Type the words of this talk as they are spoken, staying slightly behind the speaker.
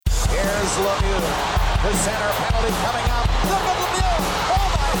Here's Lemieux. The center penalty coming up. Look at Lemieux. Oh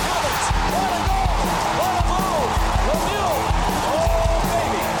my heavens. What a goal. What a move. Lemieux. Oh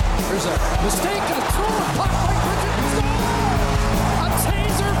baby. There's a mistake and a throw. Puck by Bridget. A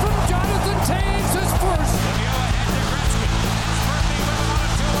taser from Jonathan Toews is first. Lemieux ahead to Gretzky. Murphy with him on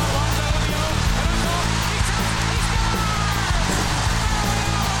a 2-on-1 to Lemieux. And a goal. He shoots. He scores.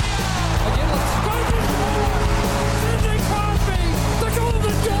 Again, let's go. Sidney Crosby. The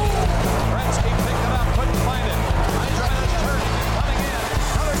golden goal. Gretzky picked it up. Couldn't find it. Yzerman is turning and coming in.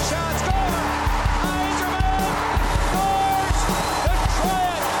 Another shot. Score. Yzerman scores.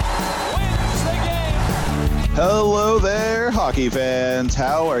 Detroit wins the game. Hello there, hockey fans.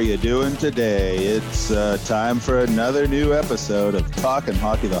 How are you doing today? It's time for another new episode of Talkin'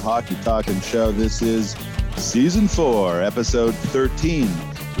 Hockey, the Hockey Talkin' Show. This is Season 4, Episode 13,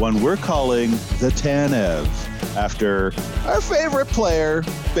 one we're calling the Tanev, after our favorite player.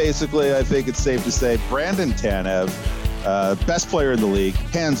 Basically, I think it's safe to say Brandon Tanev, best player in the league,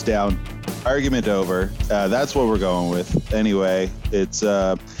 hands down, argument over. That's what we're going with. Anyway, it's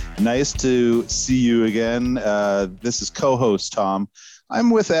nice to see you again. This is co-host Tom. I'm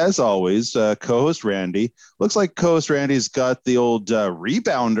with, as always, co-host Randy. Looks like co-host Randy's got the old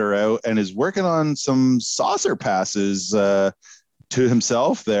rebounder out and is working on some saucer passes to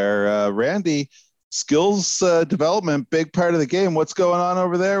himself there. Randy, skills development, big part of the game. What's going on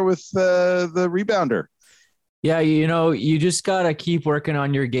over there with the rebounder? Yeah, you know, you just got to keep working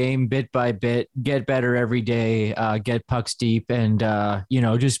on your game bit by bit, get better every day, get pucks deep, and,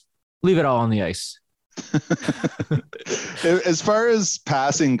 just leave it all on the ice. As far as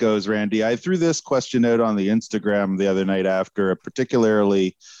passing goes, Randy, I threw this question out on the Instagram the other night after a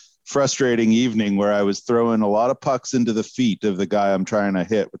particularly frustrating evening where I was throwing a lot of pucks into the feet of the guy I'm trying to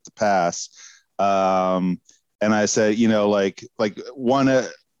hit with the pass. And I said, like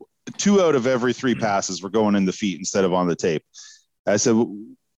 2 out of every 3 passes were going in the feet instead of on the tape. I said,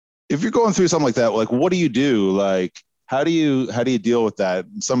 if you're going through something like that, like, what do you do? Like, how do you deal with that?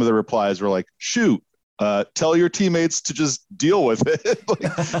 And some of the replies were like, shoot, tell your teammates to just deal with it, like,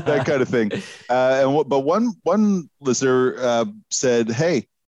 that kind of thing. But one listener said, hey,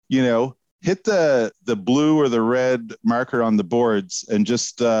 hit the blue or the red marker on the boards and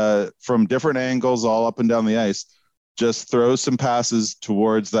just from different angles all up and down the ice, just throw some passes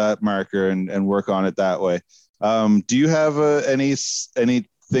towards that marker and work on it that way. Do you have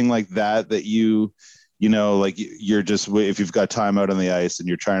anything like that like you're just, if you've got time out on the ice and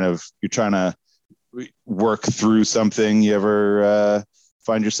you're trying to work through something, you ever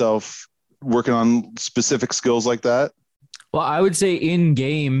find yourself working on specific skills like that? Well, I would say in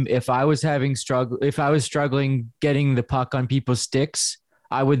game, if I was struggling getting the puck on people's sticks,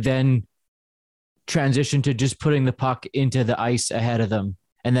 I would then transition to just putting the puck into the ice ahead of them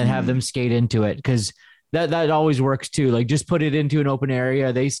and then have them skate into it. Cause that always works too. Like, just put it into an open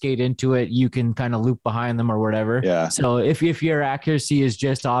area, they skate into it, you can kind of loop behind them or whatever. Yeah. So if your accuracy is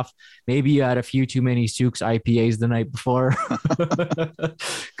just off, maybe you had a few too many Souk's IPAs the night before.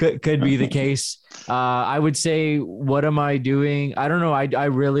 could be the case. I would say, what am I doing? I don't know. I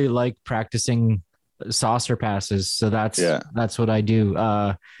really like practicing saucer passes. So that's what I do.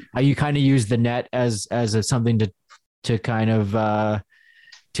 You kind of use the net as something to kind of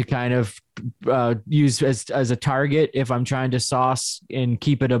use as a target if I'm trying to sauce and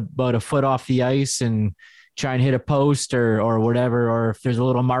keep it about a foot off the ice and try and hit a post or whatever, or if there's a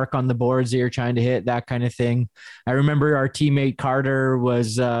little mark on the boards that you're trying to hit, that kind of thing. I remember our teammate Carter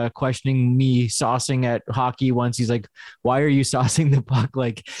was questioning me saucing at hockey once. He's like, why are you saucing the puck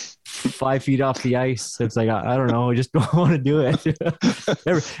like 5 feet off the ice? It's like, I don't know. I just don't want to do it.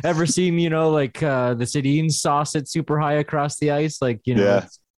 ever seen, the Sedins sauce it super high across the ice? Like,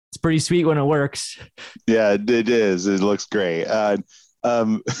 it's pretty sweet when it works. Yeah, it is. It looks great.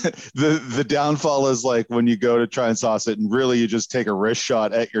 The downfall is like when you go to try and sauce it and really you just take a wrist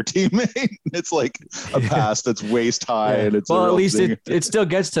shot at your teammate. It's like a pass that's waist high. And it's at least it still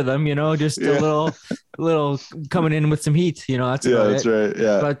gets to them, just a little coming in with some heat, that's that's right.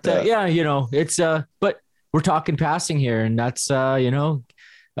 Yeah. But it's but we're talking passing here, and that's getting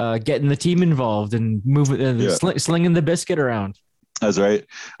the team involved and moving slinging the biscuit around. That's right.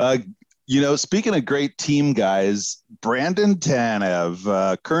 Speaking of great team guys, Brandon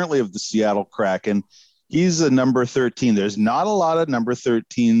Tanev, currently of the Seattle Kraken, he's a number 13. There's not a lot of number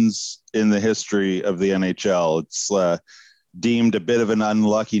 13s in the history of the NHL. It's deemed a bit of an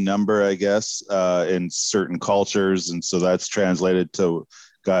unlucky number, I guess, in certain cultures. And so that's translated to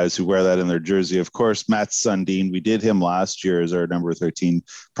guys who wear that in their jersey. Of course, Matt Sundin, we did him last year as our number 13,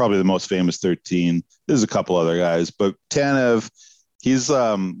 probably the most famous 13. There's a couple other guys, but Tanev,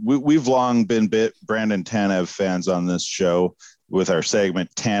 We've long been Brandon Tanev fans on this show with our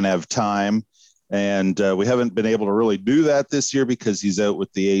segment Tanev Time. And we haven't been able to really do that this year because he's out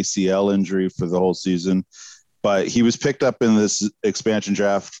with the ACL injury for the whole season. But he was picked up in this expansion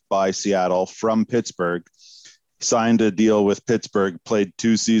draft by Seattle from Pittsburgh, signed a deal with Pittsburgh, played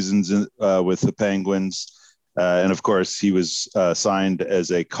 2 seasons with the Penguins. And of course, he was signed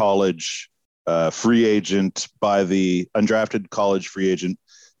as a college free agent by the undrafted college free agent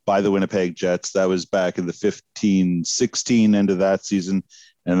by the Winnipeg Jets. That was back in the 15-16 end of that season.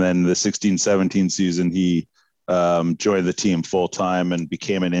 And then the 16-17 season, he joined the team full time and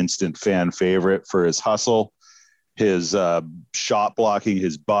became an instant fan favorite for his hustle, his shot blocking,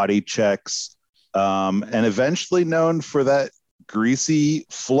 his body checks, and eventually known for that greasy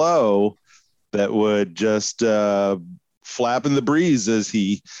flow that would just flap in the breeze as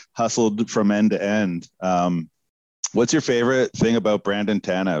he hustled from end to end. What's your favorite thing about Brandon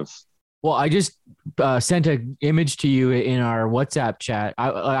Tanev? Well, I just sent an image to you in our WhatsApp chat.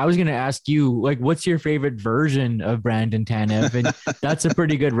 I was going to ask you, like, what's your favorite version of Brandon Tanev? And that's a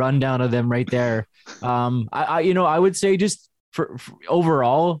pretty good rundown of them right there. I would say just for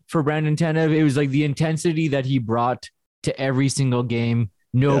overall for Brandon Tanev, it was like the intensity that he brought to every single game.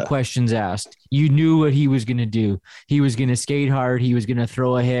 No questions asked. You knew what he was going to do. He was going to skate hard. He was going to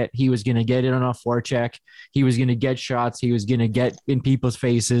throw a hit. He was going to get it on a forecheck. He was going to get shots. He was going to get in people's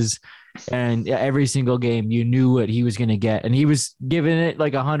faces. And every single game, you knew what he was going to get. And he was giving it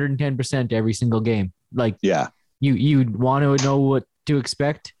like 110% every single game. Like, you want to know what to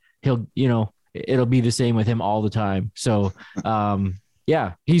expect. It'll be the same with him all the time. So,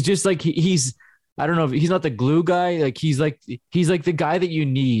 he's just like, he's, I don't know if he's not the glue guy. Like he's like the guy that you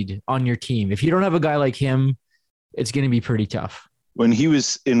need on your team. If you don't have a guy like him, it's going to be pretty tough. When he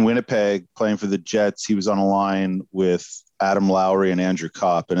was in Winnipeg playing for the Jets, he was on a line with Adam Lowry and Andrew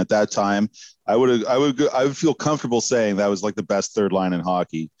Kopp. And at that time, I would feel comfortable saying that was like the best third line in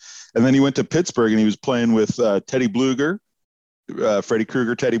hockey. And then he went to Pittsburgh and he was playing with Teddy Bluger, Freddy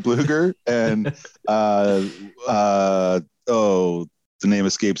Krueger, Teddy Bluger, and the name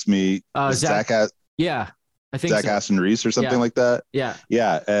escapes me. Zach. I think Zach Aston Reese or something like that. Yeah.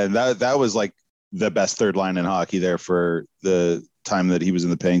 And that was like the best third line in hockey there for the time that he was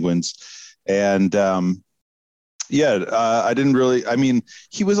in the Penguins. And I didn't really. I mean,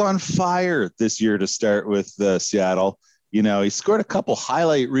 he was on fire this year to start with Seattle. You know, he scored a couple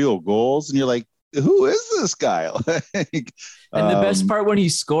highlight reel goals, and you're like, who is this guy? And the best part when he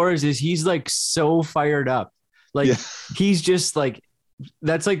scores is he's like so fired up. Like he's just like,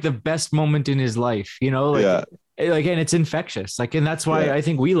 that's like the best moment in his life, you know, and it's infectious. Like, and that's why I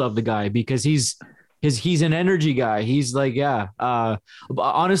think we love the guy, because he's an energy guy. He's like,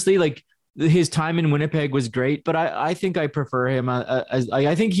 honestly, like his time in Winnipeg was great, but I think I prefer him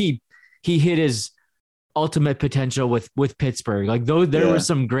I think he hit his ultimate potential with Pittsburgh. Like there were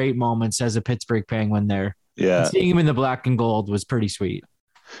some great moments as a Pittsburgh Penguin there. Yeah. And seeing him in the black and gold was pretty sweet.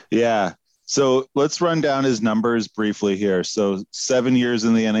 Yeah. So let's run down his numbers briefly here. So 7 years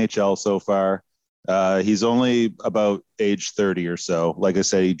in the NHL so far. He's only about age 30 or so. Like I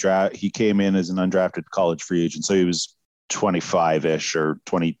said, he came in as an undrafted college free agent. So he was 25-ish or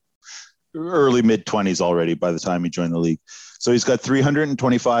 20, early mid-20s already by the time he joined the league. So he's got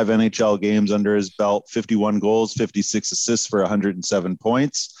 325 NHL games under his belt, 51 goals, 56 assists for 107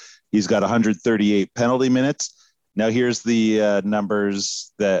 points. He's got 138 penalty minutes. Now here's the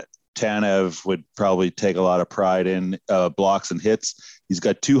numbers that Tanev would probably take a lot of pride in, blocks and hits. He's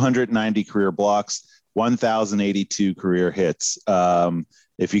got 290 career blocks, 1,082 career hits.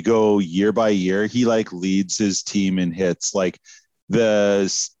 If you go year by year, he like leads his team in hits. Like the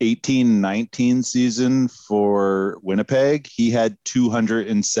 18-19 season for Winnipeg, he had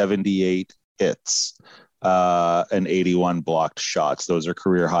 278 hits and 81 blocked shots. Those are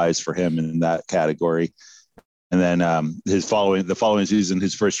career highs for him in that category. And then the following season,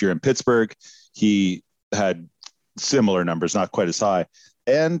 his first year in Pittsburgh, he had similar numbers, not quite as high.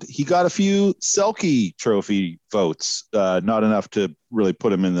 And he got a few Selke Trophy votes, not enough to really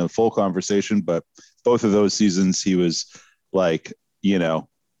put him in the full conversation, but both of those seasons he was like, you know,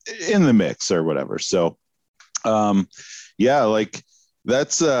 in the mix or whatever. So, like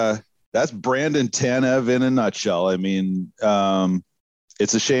that's Brandon Tanev in a nutshell. I mean,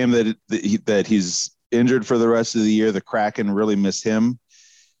 it's a shame that he's injured for the rest of the year. The Kraken really miss him.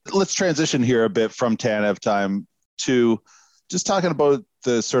 Let's transition here a bit from Tanev time to just talking about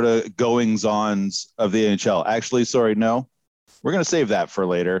the sort of goings-ons of the NHL. Actually, no. We're going to save that for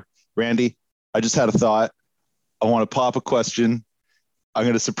later. Randy, I just had a thought. I want to pop a question. I'm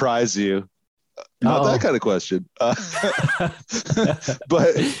going to surprise you. Not that kind of question.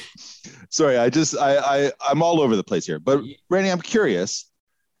 But sorry, I'm all over the place here. But Randy, I'm curious.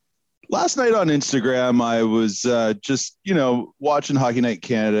 Last night on Instagram, I was just, watching Hockey Night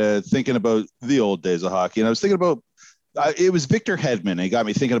Canada, thinking about the old days of hockey. And I was thinking about, it was Victor Hedman. It got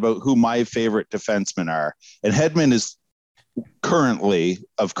me thinking about who my favorite defensemen are. And Hedman is currently,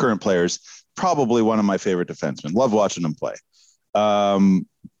 of current players, probably one of my favorite defensemen. Love watching him play.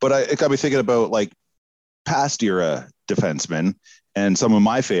 But it got me thinking about like past era defensemen and some of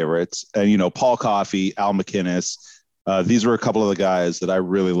my favorites. And, Paul Coffey, Al McInnes. These were a couple of the guys that I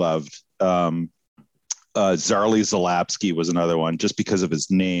really loved. Zarly Zalapsky was another one, just because of his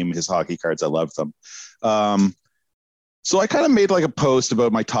name, his hockey cards. I loved them. So I kind of made like a post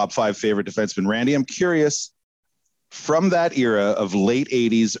about my top 5 favorite defensemen. Randy, I'm curious, from that era of late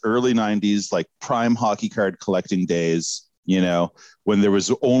 80s, early 90s, like prime hockey card collecting days, when there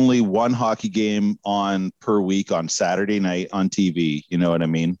was only one hockey game on per week on Saturday night on TV, you know what I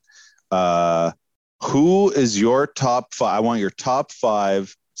mean? Who is your top 5? I want your top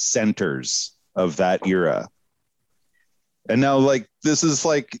 5 centers of that era. And now, like, this is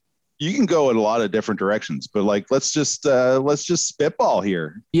like, you can go in a lot of different directions, but like, let's just spitball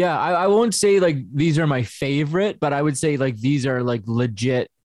here. Yeah. I won't say like these are my favorite, but I would say like these are like legit,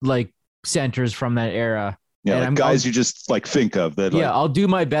 like centers from that era. Yeah. Like guys you just like think of that. Yeah. I'll do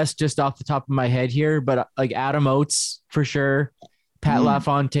my best just off the top of my head here, but like Adam Oates for sure. Pat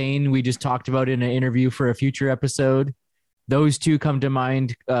LaFontaine, we just talked about in an interview for a future episode. Those two come to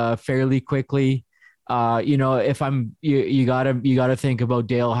mind fairly quickly. If I'm you gotta think about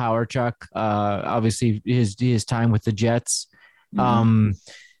Dale Hawerchuk. Obviously his time with the Jets.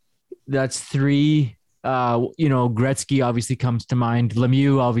 That's 3. Gretzky obviously comes to mind.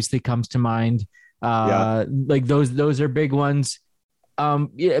 Lemieux obviously comes to mind. Like those are big ones.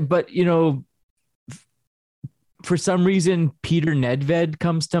 But for some reason, Peter Nedved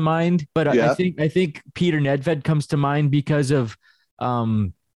comes to mind, but I think Peter Nedved comes to mind because of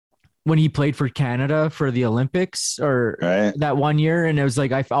when he played for Canada for the Olympics that one year. And it was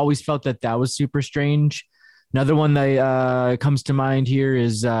like, I've always felt that was super strange. Another one that comes to mind here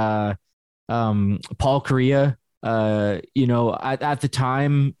is Paul Kariya. At the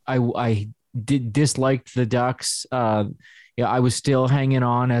time I disliked the Ducks. I was still hanging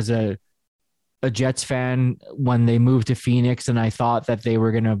on as a Jets fan when they moved to Phoenix, and I thought that they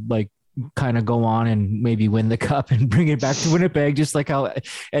were going to like kind of go on and maybe win the cup and bring it back to Winnipeg, just like how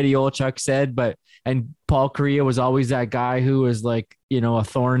Eddie Olczyk said. And Paul Kariya was always that guy who was like, a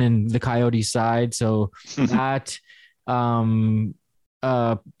thorn in the Coyotes side. So that, Joe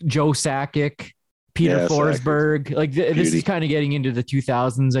Sakic, Peter Forsberg, like this is kind of getting into the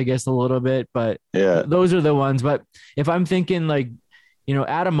 2000s, I guess, a little bit, but those are the ones. But if I'm thinking like,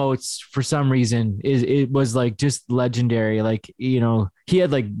 Adam Oates, for some reason, it was like just legendary. Like, he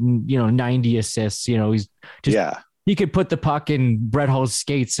had like, 90 assists, he's just, he could put the puck in Brett Hull's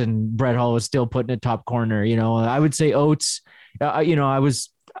skates and Brett Hull was still putting it top corner. I would say Oates, I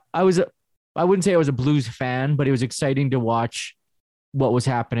wouldn't say I was a Blues fan, but it was exciting to watch what was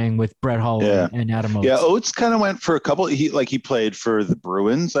happening with Brett Hull and Adam Oates. Yeah, Oates kind of went for a couple. He played for the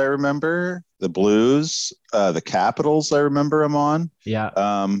Bruins, I remember, the Blues, the Capitals. I remember him on. Yeah.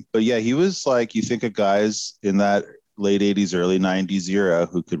 But yeah, he was like, you think of guys in that late 80s, early 90s era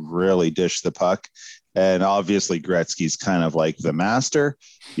who could really dish the puck. And obviously Gretzky's kind of like the master.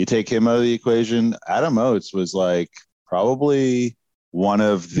 You take him out of the equation. Adam Oates was like probably one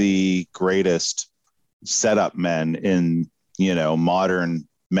of the greatest setup men in, modern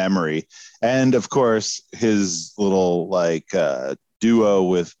memory. And of course, his little like duo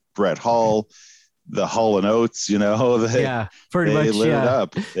with Brett Hull, the Hull and Oates, pretty much. They lit it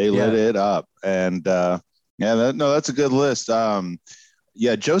up. They lit it up. And that's a good list. Joe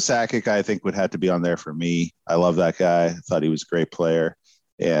Sakic, I think, would have to be on there for me. I love that guy. I thought he was a great player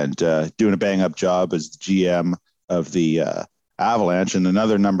and doing a bang up job as the GM of the Avalanche. And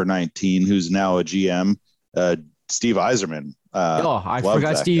another number 19, who's now a GM, Steve Yzerman. I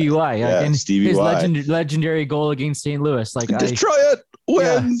forgot Stevie Y. And Stevie his Y. Legendary goal against St. Louis. Like Detroit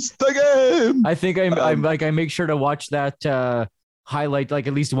wins the game. I think I make sure to watch that highlight like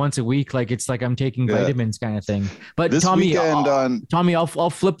at least once a week. Like it's like I'm taking vitamins kind of thing. But this Tommy, Tommy, I'll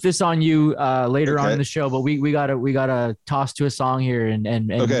flip this on you later on in the show. But we gotta toss to a song here and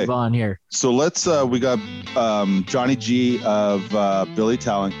move on here. So let's we got Johnny G of Billy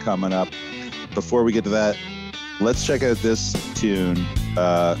Talent coming up. Before we get to that, let's check out this tune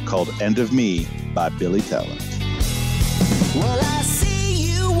called End of Me by Billy Talent. Well, I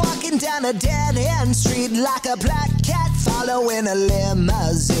see you walking Walking down a dead-end street like a black cat following a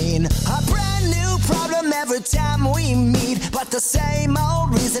limousine. A brand new problem every time we meet, but the same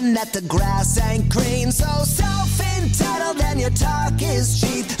old reason that the grass ain't green. So self-entitled and your talk is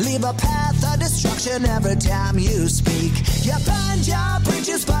cheap. Leave a path of destruction every time you speak. You burn your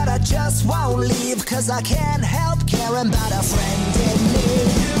bridges, but I just won't leave, 'cause I can't help caring about a friend in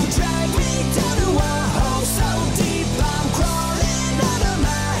need. You drag me down to a hole so deep, I'm crawling out of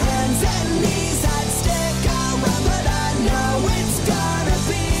my hands and knees. I'd stick around, but I know it's gonna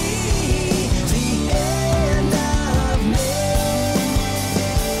be the end of me.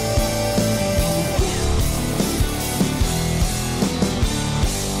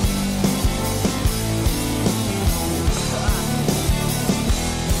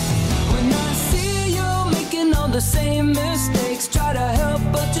 When I see you making all the same mistakes, try to help,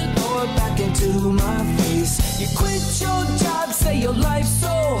 but you throw it back into my face. You quit your job, say your life's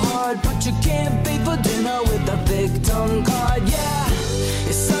so hard, but you can't pay for dinner with a victim card. Yeah,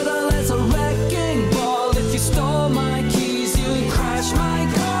 it's subtle as a wrecking ball. If you stole my keys, you'd crash my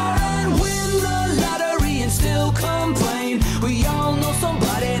car and win the lottery and still complain. We all know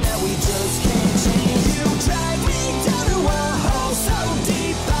somebody that we just can't change. You drag me down to a hole so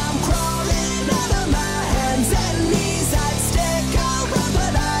deep, I'm crawling out of my hands and knees. I'd stick around,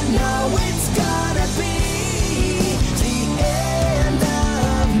 but I know it's gonna be the end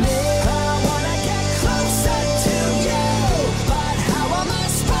of me. I wanna get closer to you, but how am I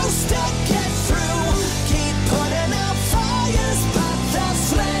supposed to get through? Keep putting out fires, but the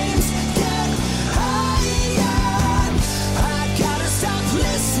flames get higher. I gotta stop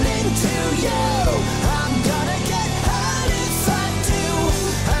listening to you. I'm gonna get hurt if I do.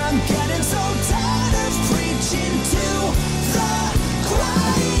 I'm getting so tired of preaching to the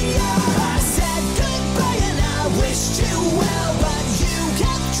choir. I said goodbye and I wished you well, but you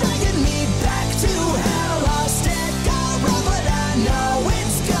kept dragging me back to hell. I'll stick around, but I know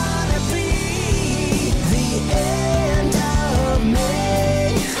it's gonna be the end of me.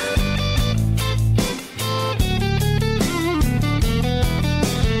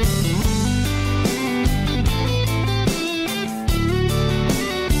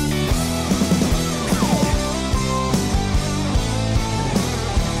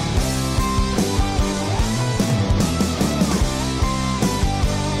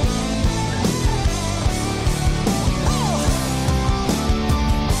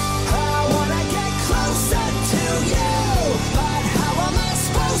 I wanna get closer to you, but how am I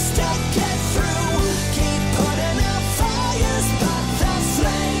supposed to get through? Keep putting out fires, but the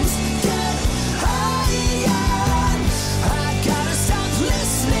flames get higher. I gotta stop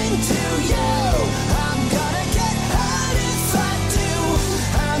listening to you. I'm gonna get hurt if I do.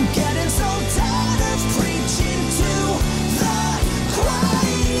 I'm getting so tired of preaching to the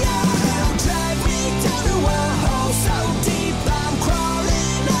choir. You drag me down to a hole so deep, I'm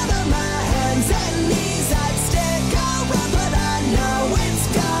crawling out of my hands and knees. I'd stick around, but I know it's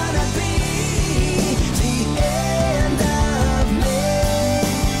gonna be the end of me.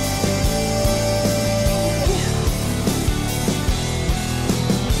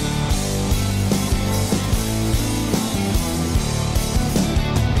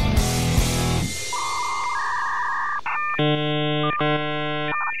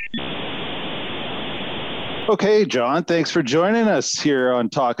 Okay, John, thanks for joining us here on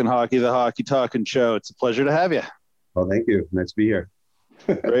Talking Hockey, the Hockey Talking Show. It's a pleasure to have you. Well, thank you. Nice to be here.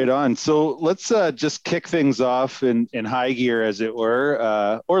 Right on. So let's just kick things off in high gear, as it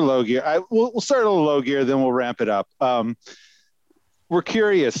were, or low gear. We'll start a little low gear, then we'll ramp it up. We're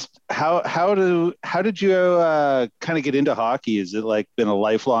curious, how did you kind of get into hockey? Is it like been a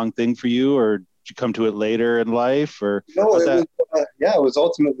lifelong thing for you, or did you come to it later in life? Or No, it was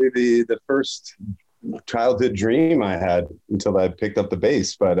ultimately the first childhood dream I had until I picked up the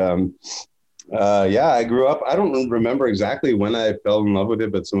bass. But I grew up. I don't remember exactly when I fell in love with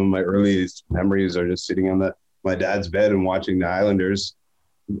it, but some of my earliest memories are just sitting on my dad's bed and watching the Islanders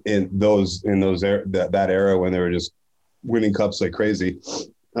in that era when they were just winning cups like crazy.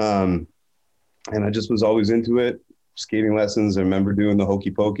 And I just was always into it. Skating lessons. I remember doing the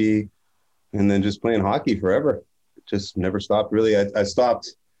hokey pokey, and then just playing hockey forever. Just never stopped really. I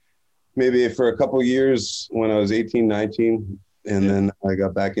stopped maybe for a couple of years when I was 18, 19. And then I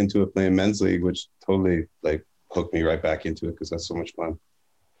got back into it playing men's league, which totally like hooked me right back into it because that's so much fun.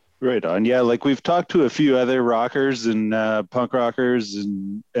 Right on. Yeah. Like we've talked to a few other rockers and punk rockers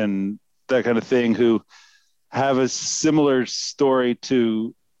and that kind of thing who have a similar story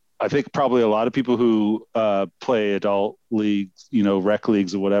to, I think probably a lot of people who play adult leagues, rec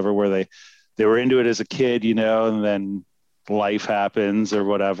leagues or whatever, where they were into it as a kid, and then life happens or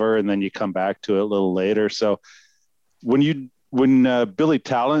whatever, and then you come back to it a little later. So when Billy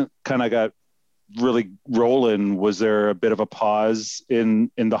Talent kind of got really rolling, was there a bit of a pause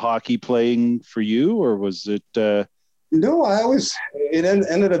in the hockey playing for you, or was it No, it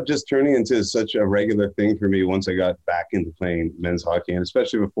ended up just turning into such a regular thing for me once I got back into playing men's hockey, and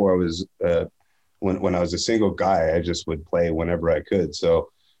especially before I was when I was a single guy, I just would play whenever I could. So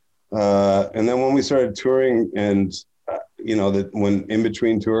and then when we started touring, and when in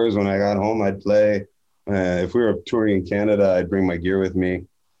between tours, when I got home, I'd play. If we were touring in Canada, I'd bring my gear with me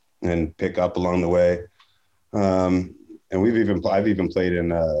and pick up along the way. And I've even played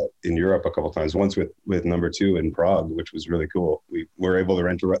in Europe a couple of times. Once with Number 2 in Prague, which was really cool. We were able to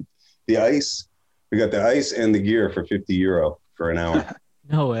rent the ice. We got the ice and the gear for €50 for an hour.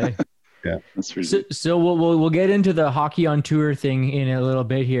 No way. Yeah, that's really so we'll get into the hockey on tour thing in a little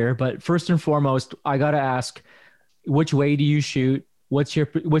bit here, but first and foremost, I gotta ask, which way do you shoot? What's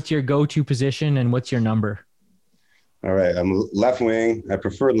your go-to position, and what's your number? All right, I'm left wing. I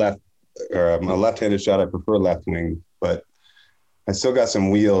prefer left, or I'm a left-handed shot. I prefer left wing, but I still got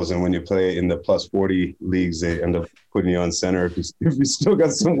some wheels. And when you play in the plus 40 leagues, they end up putting you on center if you still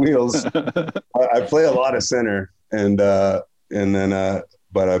got some wheels. I play a lot of center, and then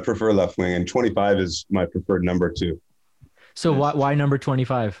but I prefer left wing, and 25 is my preferred number too. So why number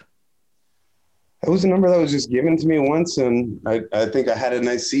 25? It was a number that was just given to me once, and I think I had a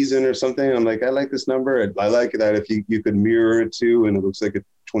nice season or something. I'm like, I like this number. I like that if you could mirror it too, and it looks like a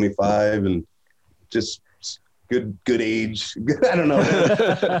 25, and just good age. I don't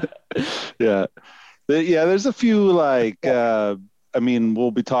know. Yeah. There's a few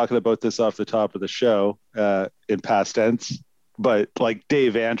we'll be talking about this off the top of the show in past tense, but like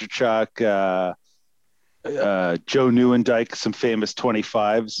Dave Andrechuk, Joe Nieuwendyk, some famous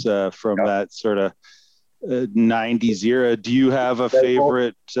 25s from that sort of 90s era. Do you have a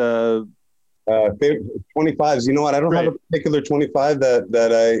favorite? Favorite 25s? You know what? I don't have a particular 25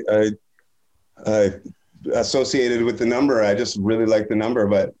 that I associated with the number. I just really like the number.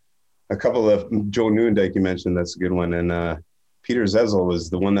 But a couple of Joe Nieuwendyk you mentioned, that's a good one. And Peter Zezel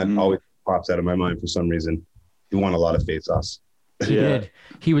was the one that always pops out of my mind for some reason. He won a lot of face-offs. He did.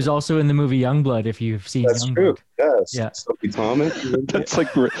 He was also in the movie Youngblood, if you've seen That's Youngblood. true. Yes. Yeah. Sophie Thomas. That's like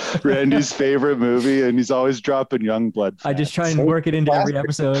Randy's favorite movie, and he's always dropping Youngblood. I just try and work it into every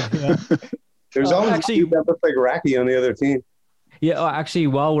episode. Yeah. There's always actually, that looks like Racky on the other team. Yeah, actually,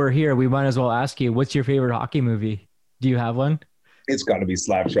 while we're here, we might as well ask you, what's your favorite hockey movie? Do you have one? It's got to be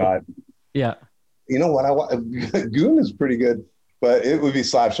Slapshot. Yeah. You know what? Goon is pretty good, but it would be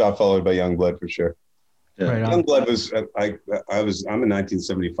Slapshot followed by Youngblood for sure. Yeah. Right on. Youngblood was I'm a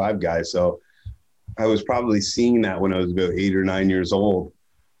 1975 guy, so I was probably seeing that when I was about 8 or 9 years old,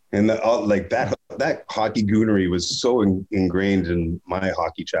 and that hockey goonery was so ingrained in my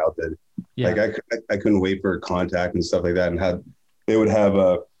hockey childhood. Yeah. Like I couldn't wait for contact and stuff like that, and they would have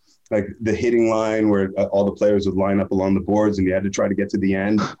like the hitting line where all the players would line up along the boards, and you had to try to get to the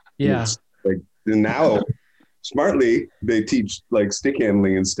end. Yeah. And now. Smartly, they teach like stick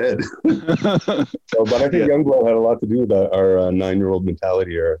handling instead. But I think Youngblood had a lot to do with our 9-year-old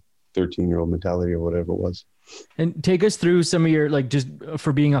mentality or 13-year-old mentality or whatever it was. And take us through some of your, like, just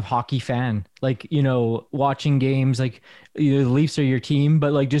for being a hockey fan, like, watching games, like either the Leafs or your team,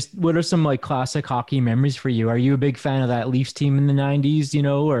 but like, just what are some like classic hockey memories for you? Are you a big fan of that Leafs team in the 90s,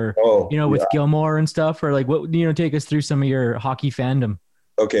 or, with Gilmore and stuff, or like what, take us through some of your hockey fandom?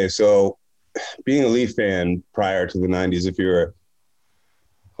 Okay. So being a Leaf fan prior to the 90s,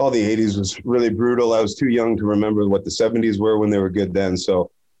 all the 80s was really brutal. I was too young to remember what the 70s were when they were good then.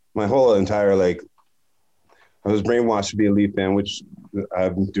 So my whole entire, I was brainwashed to be a Leaf fan, which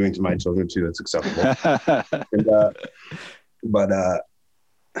I'm doing to my children too. That's acceptable.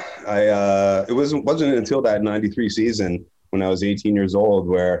 It wasn't until that 93 season when I was 18 years old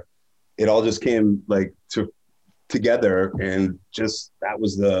where it all just came together, and just that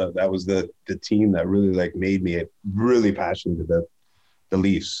was the team that really made me really passionate about the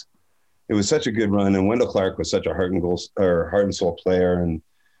Leafs. It was such a good run, and Wendell Clark was such a heart and soul player, and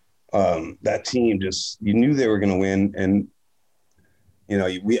that team you knew they were going to win. And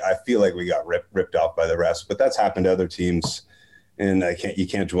I feel like we got ripped off by the rest, but that's happened to other teams, and you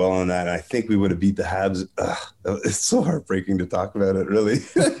can't dwell on that. And I think we would have beat the Habs. It's so heartbreaking to talk about it, really.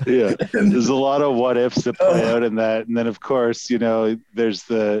 Yeah, there's a lot of what ifs that play out in that, and then of course, there's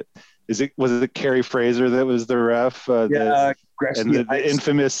was it Kerry Fraser that was the ref? Gretzky, and the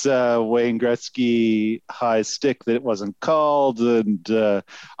infamous Wayne Gretzky high stick that wasn't called, and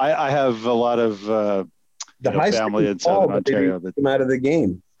I have a lot of the high family in Southern Ontario that came out of the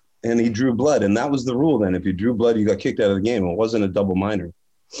game. and he drew blood. And that was the rule then. If you drew blood, you got kicked out of the game. It wasn't a double minor.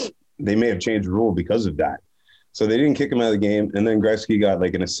 They may have changed the rule because of that. So they didn't kick him out of the game. And then Gretzky got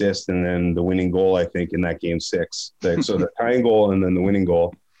like an assist and then the winning goal, I think, in that game 6. So the tying goal and then the winning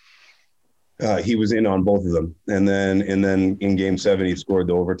goal. He was in on both of them. And then in game 7, he scored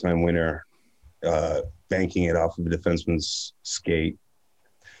the overtime winner, banking it off of the defenseman's skate.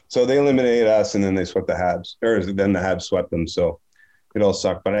 So they eliminated us, and then they swept the Habs. Or then the Habs swept them. So it all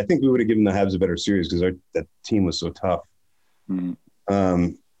sucked. But I think we would have given the Habs a better series because that team was so tough. Mm-hmm.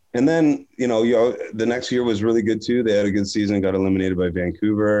 And then, the next year was really good too. They had a good season, got eliminated by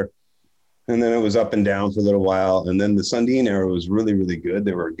Vancouver. And then it was up and down for a little while. And then the Sundin era was really, really good.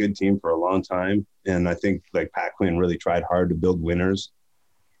 They were a good team for a long time. And I think like Pat Quinn really tried hard to build winners,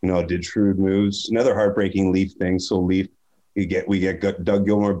 did shrewd moves. Another heartbreaking Leaf thing. So Leaf, we get Doug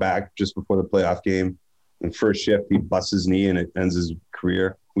Gilmour back just before the playoff game. And first shift, he busts his knee and it ends his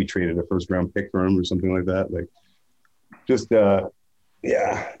career. We traded a first round pick for him or something like that. Like just,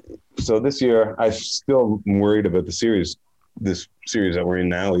 yeah. So this year, I still am worried about this series that we're in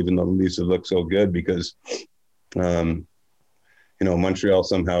now, even though the Leafs have looked so good because, Montreal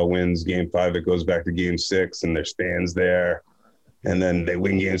somehow wins game 5. It goes back to game 6 and there's fans there. And then they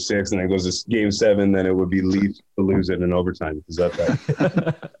win game 6 and it goes to game 7. Then it would be Leafs to lose it in overtime. Is that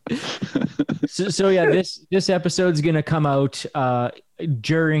right? So yeah, this episode's going to come out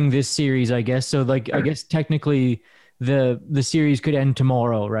during this series, I guess. So like, I guess technically the series could end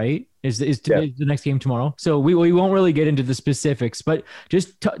tomorrow, right? Is the next game tomorrow? So we won't really get into the specifics, but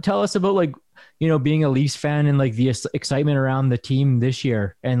just tell us about like, being a Leafs fan and like the excitement around the team this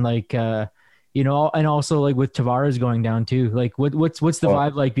year, and like and also like with Tavares going down too. Like what's the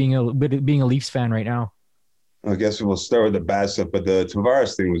vibe like being a Leafs fan right now? I guess we'll start with the bad stuff, but the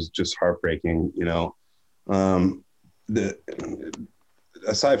Tavares thing was just heartbreaking.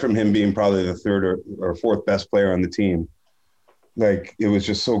 Aside from him being probably the 3rd or 4th best player on the team, like it was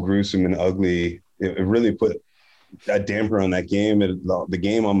just so gruesome and ugly. It really put a damper on that game. The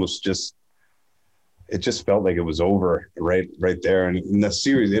game almost just felt like it was over right there. And in the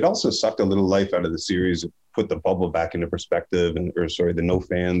series, it also sucked a little life out of the series. It put the bubble back into perspective the no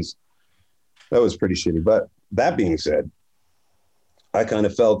fans. That was pretty shitty. But that being said, I kind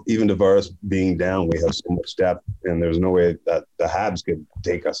of felt even Tavares being down, we have so much depth, and there's no way that the Habs could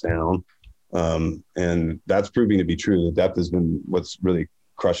take us down. And that's proving to be true. The depth has been what's really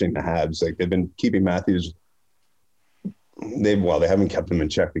crushing the Habs. Like they've been keeping Matthews. They haven't kept him in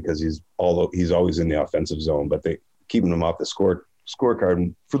check because he's always in the offensive zone, but they keeping him off the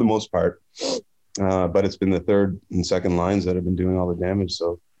scorecard for the most part. But it's been the 3rd and 2nd lines that have been doing all the damage.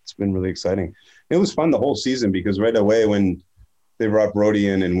 So it's been really exciting. It was fun the whole season because right away when they brought Brody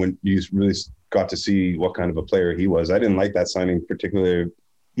in and when you really got to see what kind of a player he was. I didn't like that signing particularly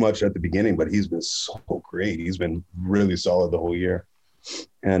much at the beginning, but he's been so great. He's been really solid the whole year.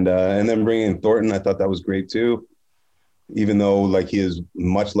 And then bringing in Thornton, I thought that was great too. Even though like he is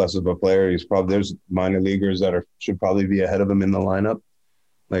much less of a player, there's minor leaguers that should probably be ahead of him in the lineup.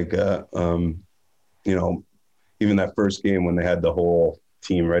 Like, even that first game when they had the whole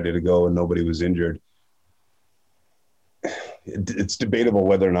team ready to go and nobody was injured, it's debatable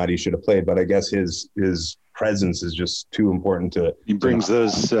whether or not he should have played, but I guess his presence is just too important to. He brings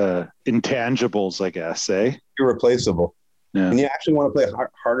those intangibles, I guess, irreplaceable. Yeah. And you actually want to play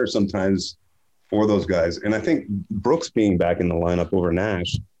harder sometimes for those guys. And I think Brooks being back in the lineup over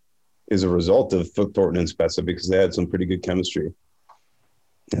Nash is a result of Thornton and Spezza because they had some pretty good chemistry.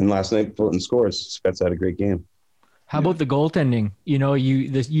 And last night, Thornton scores. Spezza had a great game. How about the goaltending?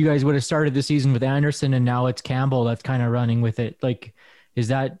 You guys would have started the season with Anderson, and now it's Campbell that's kind of running with it. Like, is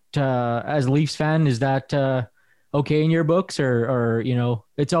that as a Leafs fan, is that okay in your books, or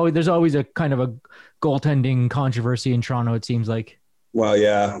there's always a kind of a goaltending controversy in Toronto. It seems like. Well,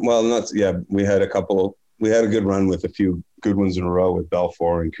 yeah. Well, we had a good run with a few good ones in a row with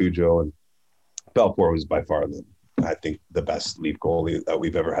Belfour and Cujo, and Belfour was by far I think the best Leaf goalie that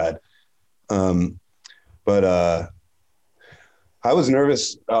we've ever had. But I was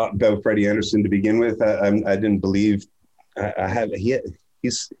nervous about Freddie Anderson to begin with. I didn't believe he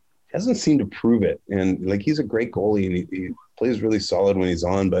hasn't seemed to prove it. And like, he's a great goalie and he plays really solid when he's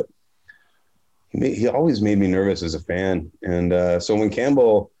on, but he always made me nervous as a fan. And so when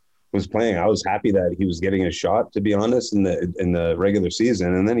Campbell was playing, I was happy that he was getting a shot, to be honest, in the regular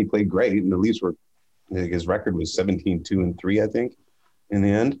season. And then he played great. And the Leafs his record was 17-2-3, I think, in the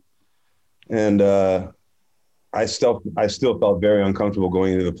end. And, I still felt very uncomfortable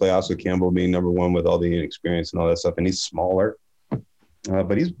going into the playoffs with Campbell being number 1 with all the inexperience and all that stuff. And he's smaller,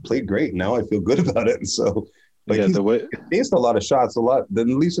 but he's played great. Now I feel good about it. And so Like Yeah, he's the way faced a lot of shots. The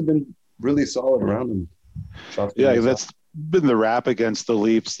Leafs have been really solid around him. Yeah, that's been the rap against the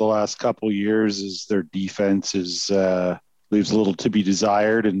Leafs the last couple years. Is their defense leaves a little to be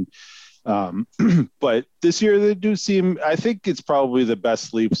desired, and but this year they do seem. I think it's probably the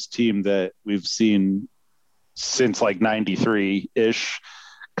best Leafs team that we've seen since like '93 ish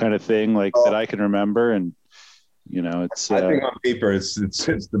kind of thing, like that I can remember. And it's. I think on paper it's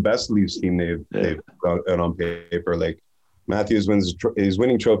the best Leafs team they've got on paper. Like Matthews he's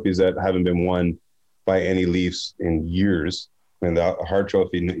winning trophies that haven't been won by any Leafs in years. And the Hart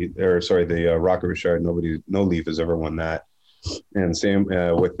Trophy, the Rocket Richard, no Leaf has ever won that. And same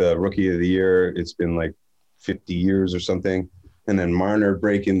with the Rookie of the Year, it's been like 50 years or something. And then Marner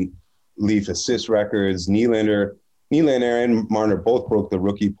breaking Leaf assist records. Nylander and Marner both broke the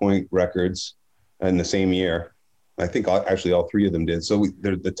rookie point records in the same year. I think actually all three of them did. So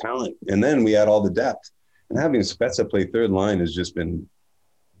they're the talent. And then we had all the depth. And having Spezza play third line has just been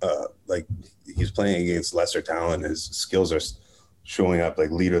like he's playing against lesser talent. His skills are showing up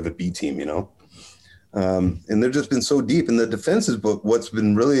like leader of the B team, and they've just been so deep. And the defense is what's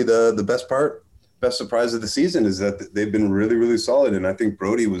been really the best surprise of the season is that they've been really, really solid. And I think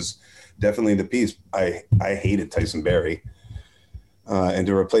Brody was definitely the piece. I hated Tyson Barrie. And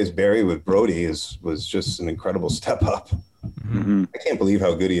to replace Barrie with Brody was just an incredible step up. Mm-hmm. I can't believe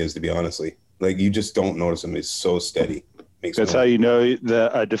how good he is, to be honestly. Like you just don't notice him. He's so steady. That's how you know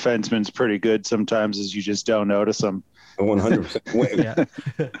that a defenseman's pretty good sometimes is you just don't notice them.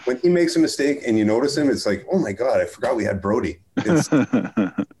 100%. When he makes a mistake and you notice him, it's like, oh my God, I forgot we had Brody. It's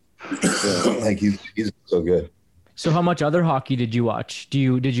like he's so good. So how much other hockey did you watch?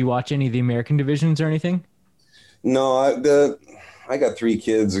 Did you watch any of the American divisions or anything? No, I got 3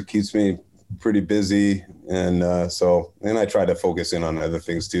 kids. It keeps me pretty busy. And I try to focus in on other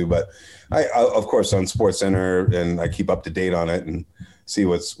things too, but I of course on SportsCenter and I keep up to date on it and see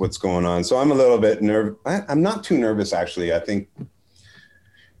what's going on. So I'm a little bit nervous. I'm not too nervous actually. I think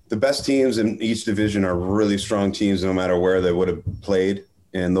the best teams in each division are really strong teams no matter where they would have played.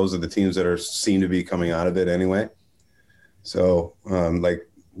 And those are the teams that seem to be coming out of it anyway. So like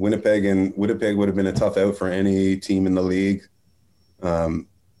Winnipeg would have been a tough out for any team in the league.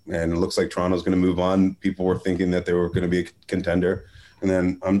 And it looks like Toronto's going to move on. People were thinking that they were going to be a contender. And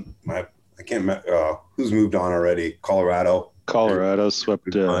then I can't remember who's moved on already. Colorado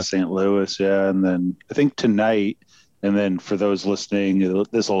swept St. Louis. Yeah. And then I think tonight, and then for those listening,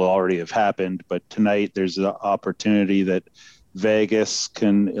 this will already have happened, but tonight there's an opportunity that Vegas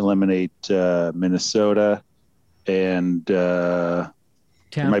can eliminate Minnesota and there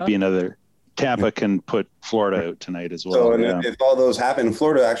might be another. Tampa can put Florida out tonight as well. So, and if all those happen,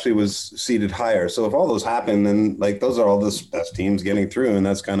 Florida actually was seeded higher. So if all those happen, then like those are all the best teams getting through, and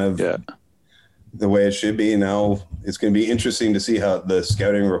that's kind of the way it should be. Now it's going to be interesting to see how the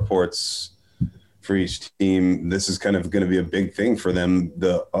scouting reports for each team. This is kind of going to be a big thing for them.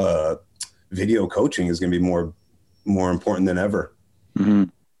 The video coaching is going to be more important than ever. Mm-hmm.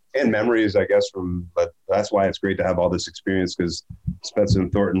 And memories, I guess, but that's why it's great to have all this experience because Spezza and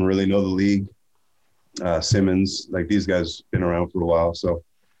Thornton really know the league. Simmons, like these guys been around for a while, so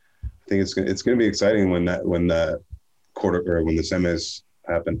I think it's going to be exciting when the semis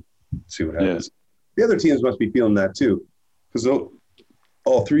happen. See what happens. Yeah. The other teams must be feeling that too, because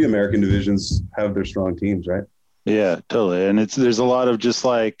all 3 American divisions have their strong teams, right? Yeah, totally. And there's a lot of just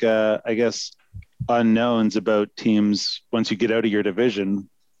like I guess unknowns about teams once you get out of your division.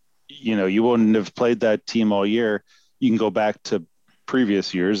 You wouldn't have played that team all year. You can go back to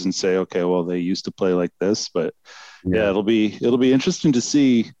previous years and say, okay, well, they used to play like this, but it'll be interesting to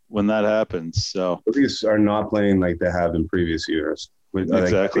see when that happens. So the Leafs are not playing like they have in previous years.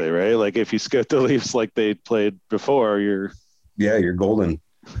 Exactly, right? Like if you scout the Leafs like they played before, you're golden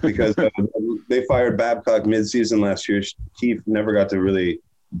because they fired Babcock mid-season last year. Keefe never got to really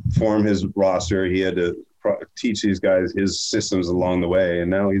form his roster. He had to teach these guys his systems along the way,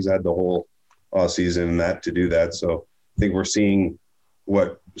 and now he's had the whole season and that to do that. So I think we're seeing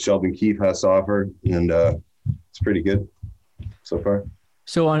what Sheldon Keefe has to offer, and it's pretty good so far.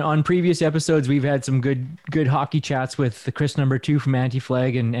 So on previous episodes, we've had some good hockey chats with the Chris number 2 from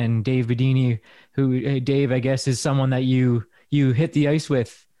Anti-Flag and Dave Bedini, who Dave, I guess, is someone that you hit the ice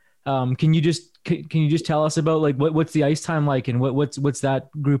with. Can you just tell us about like what's the ice time like, and what's that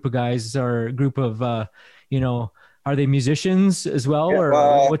group of guys or group of are they musicians as well,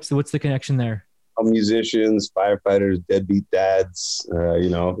 or what's the connection there? Musicians, firefighters, deadbeat dads.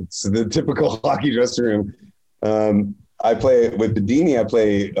 It's the typical hockey dressing room. I play with Bedini. I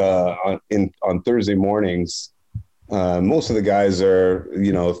play on Thursday mornings Most of the guys are,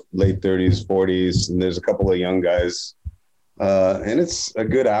 late 30s, 40s, and there's a couple of young guys. And it's a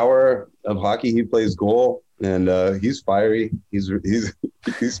good hour of hockey. He plays goal, and he's fiery. He's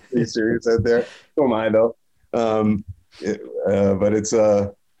pretty serious out there. So am I, though. But it's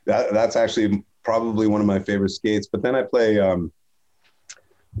that's actually probably one of my favorite skates. But then I play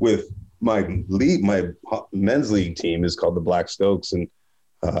with my men's league team is called the Black Stokes, and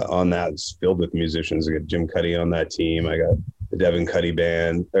on that it's filled with musicians. I got Jim Cuddy on that team. I got the Devin Cuddy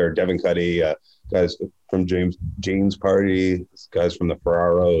band, or Devin Cuddy, guys from James Party, guys from the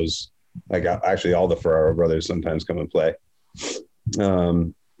Ferraros. I got actually all the Ferraro brothers sometimes come and play.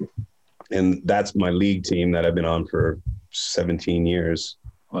 And that's my league team that I've been on for 17 years.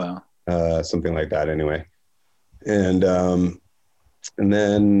 Wow. Something like that anyway. And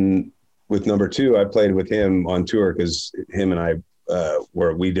then with number 2, I played with him on tour because him and I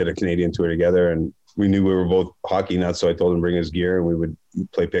we did a Canadian tour together, and we knew we were both hockey nuts. So I told him to bring his gear, and we would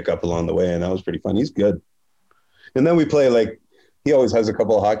play pickup along the way. And that was pretty fun. He's good. And then we play he always has a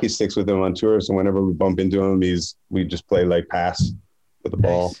couple of hockey sticks with him on tour. So whenever we bump into him, we just play pass with the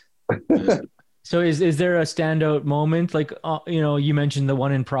ball. So is there a standout moment? You mentioned the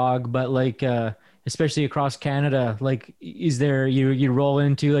one in Prague, but especially across Canada, is there, you roll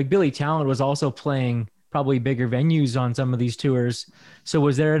into Billy Talent was also playing probably bigger venues on some of these tours. So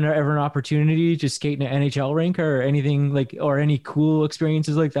was there ever an opportunity to skate in an NHL rink or anything or any cool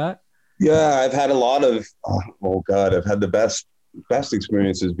experiences like that? Yeah, I've had a lot of, I've had the best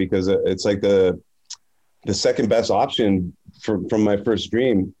experiences because it's like the second best option from my first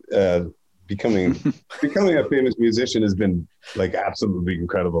dream. Becoming a famous musician has been absolutely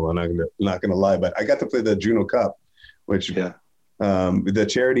incredible. I'm not gonna lie, but I got to play the Juno Cup, which the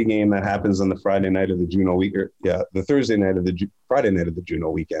charity game that happens on the Friday night of the Juno week, the Thursday night of the Friday night of the Juno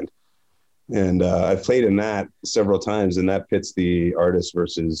weekend. And I've played in that several times, and that pits the artists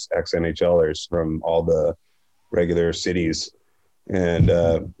versus ex-NHLers from all the regular cities. And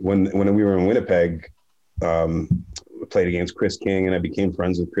when we were in Winnipeg, played against Chris King, and I became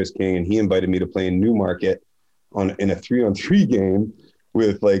friends with Chris King, and he invited me to play in Newmarket in a 3-on-3 game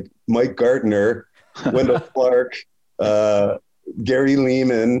with Mike Gardner, Wendell Clark, Gary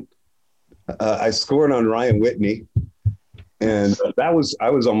Lehman. I scored on Ryan Whitney, and I was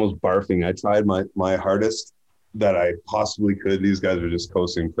almost barfing. I tried my hardest that I possibly could. These guys were just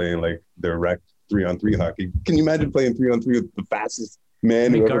coasting, playing their wrecked 3-on-3 hockey. Can you imagine playing 3-on-3 with the fastest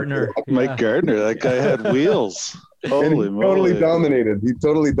man? Mike Gardner. Mike Gardner, that guy had wheels. Holy moly. He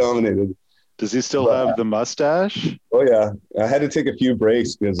totally dominated. Does he still have the mustache? Oh yeah, I had to take a few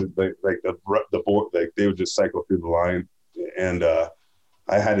breaks because the board, they would just cycle through the line, and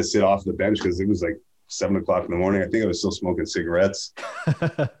I had to sit off the bench because it was 7:00 in the morning. I think I was still smoking cigarettes.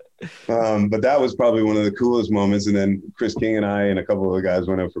 But that was probably one of the coolest moments. And then Chris King and I and a couple of the guys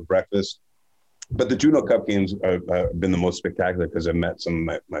went out for breakfast. But the Juno Cup games have been the most spectacular because I met some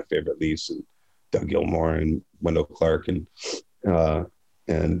of my favorite Leafs, and Doug Gilmour and Wendell Clark and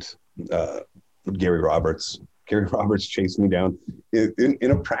Gary Roberts. Gary Roberts chased me down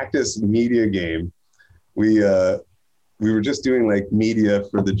in a practice media game. We were just doing media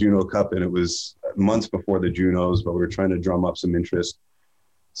for the Juno Cup, and it was months before the Junos, but we were trying to drum up some interest.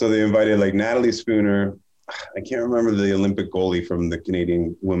 So they invited Natalie Spooner. I can't remember the Olympic goalie from the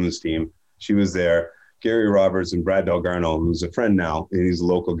Canadian women's team. She was there. Gary Roberts and Brad Delgarno, who's a friend now, and he's a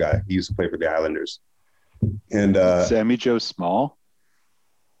local guy. He used to play for the Islanders. And Sammy Joe Small.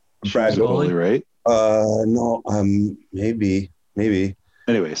 Brad goalie, right? No, maybe.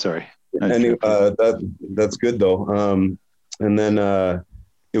 Anyway, sorry. Anyway, that's good though. And then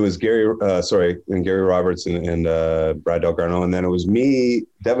it was Gary Roberts and Brad Delgarno, and then it was me,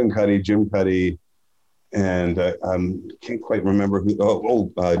 Devin Cuddy, Jim Cuddy, and can't quite remember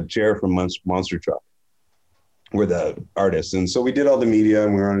who. Jer from Monster Truck were the artists, and so we did all the media,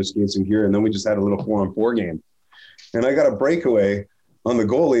 and we were on our skates and gear, and then we just had a little 4-on-4 game, and I got a breakaway on the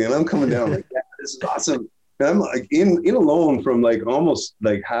goalie, and I'm coming down yeah, this is awesome, and I'm in alone from almost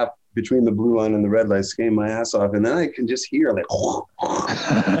half between the blue line and the red line, skating my ass off, and then I can just hear behind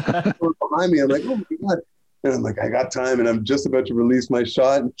me. I'm oh my god. And I'm I got time, and I'm just about to release my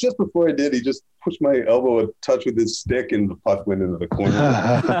shot. And just before I did, he just pushed my elbow a touch with his stick, and the puck went into the corner.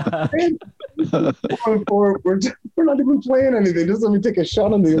 We're not even playing anything. Just let me take a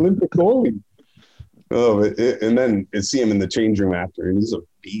shot on the Olympic goalie. And then see him in the change room after, and he's a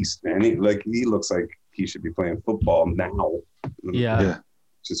beast, man. He looks like he should be playing football now. Yeah.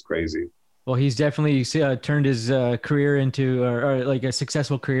 Just crazy. Well, he's definitely turned his career into, or a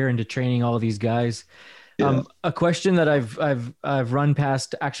successful career into training all of these guys. Yeah. A question that I've run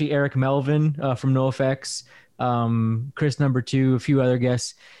past actually Eric Melvin from NoFX. Chris number 2, a few other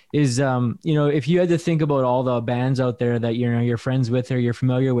guests, is if you had to think about all the bands out there that you're friends with or you're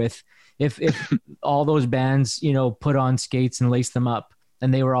familiar with, if all those bands put on skates and lace them up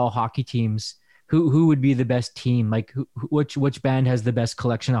and they were all hockey teams, who would be the best team? Like which band has the best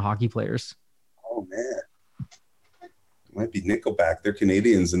collection of hockey players? Oh man, it might be Nickelback. They're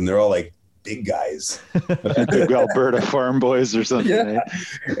Canadians and they're all like big guys. Big Alberta farm boys or something. Yeah.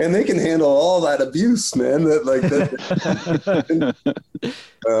 And they can handle all that abuse, man.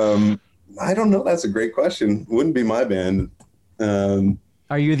 I don't know. That's a great question. Wouldn't be my band.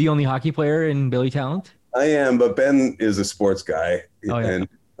 Are you the only hockey player in Billy Talent? I am, but Ben is a sports guy. Oh, yeah.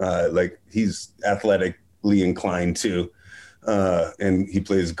 And he's athletically inclined too. And he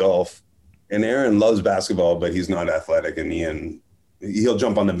plays golf. And Aaron loves basketball, but he's not athletic. And he'll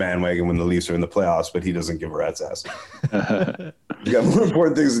jump on the bandwagon when the Leafs are in the playoffs, but he doesn't give a rat's ass. We got more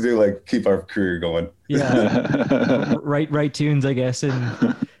important things to do, like keep our career going. Yeah, right tunes, I guess.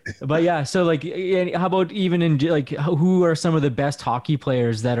 But yeah, so like, how about even in like, who are some of the best hockey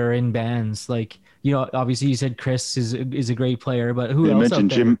players that are in bands? Like, obviously you said Chris is a great player, but who else? You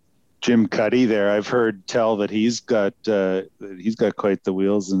mentioned Jim Cuddy there. I've heard tell that he's got quite the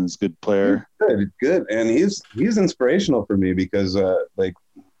wheels and is a good player. Good. And he's inspirational for me because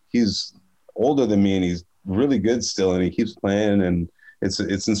he's older than me and he's really good still and he keeps playing and it's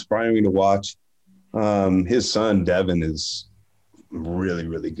inspiring to watch. His son Devin is really,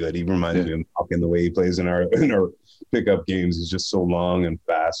 really good. He reminds me of Malkin, the way he plays in our pickup games. He's just so long and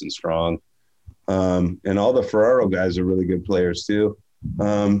fast and strong. And all the Ferraro guys are really good players too.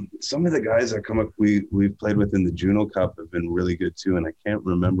 Some of the guys that come up we've played with in the Juno Cup have been really good too, and I can't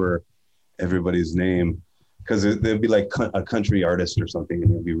remember everybody's name because they'd be like a country artist or something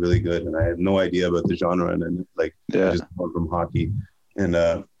and it'd be really good, and I had no idea about the genre and just come from hockey and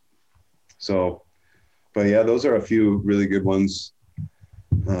but yeah, those are a few really good ones.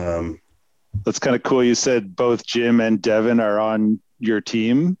 That's kind of cool. You said both Jim and Devin are on your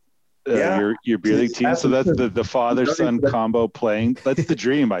team. Your beer league team. So that's the father-son combo playing. That's the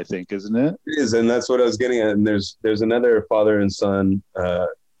dream, I think, isn't it? It is, and that's what I was getting at. And there's another father and son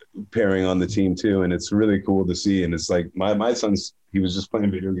pairing on the team too, and it's really cool to see. And it's like my son's, he was just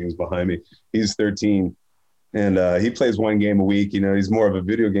playing video games behind me. He's 13, and he plays one game a week. He's more of a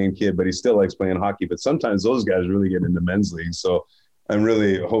video game kid, but he still likes playing hockey. But sometimes those guys really get into men's leagues. So I'm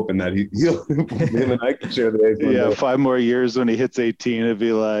really hoping that him and I can share the ice. Yeah, 5 more years when he hits 18, it'd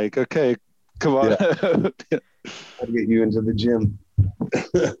be like, okay, come on. Yeah. I'll get you into the gym.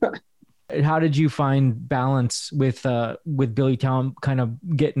 How did you find balance with Billy Talent kind of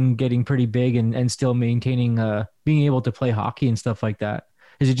getting pretty big and still maintaining being able to play hockey and stuff like that?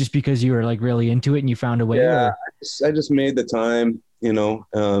 Is it just because you were like really into it and you found a way? Yeah, I just made the time,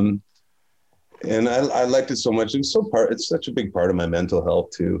 and I liked it so much. It's such a big part of my mental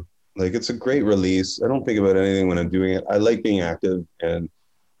health too. Like it's a great release. I don't think about anything when I'm doing it. I like being active, and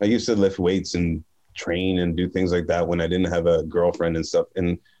I used to lift weights and train and do things like that when I didn't have a girlfriend and stuff.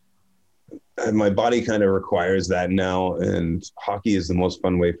 And my body kind of requires that now, and hockey is the most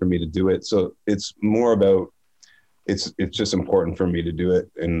fun way for me to do it. So it's more about, it's just important for me to do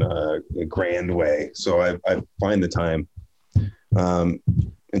it in a grand way. So I find the time.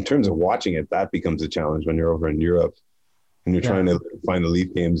 In terms of watching it, that becomes a challenge when you're over in Europe and you're trying to find the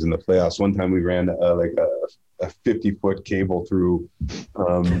Leaf games in the playoffs. One time we ran a 50-foot cable through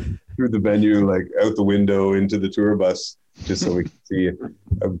the venue, like out the window into the tour bus, just so we could see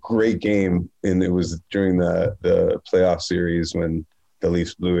a great game. And it was during the playoff series when the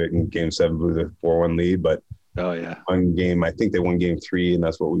Leafs blew it in Game 7, blew the 4-1 lead. But one game, I think they won Game 3, and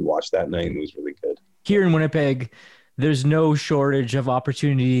that's what we watched that night, and it was really good. Here in Winnipeg, there's no shortage of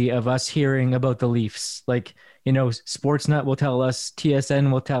opportunity of us hearing about the Leafs. Like, Sportsnet will tell us,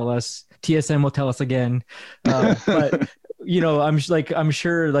 TSN will tell us, TSN will tell us again. But I'm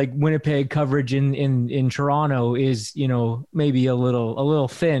sure like Winnipeg coverage in Toronto is, maybe a little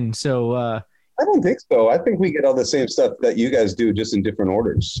thin. So I don't think so. I think we get all the same stuff that you guys do, just in different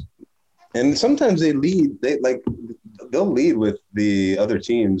orders. And sometimes they'll lead with the other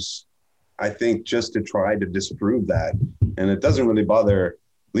teams, I think, just to try to disprove that. And it doesn't really bother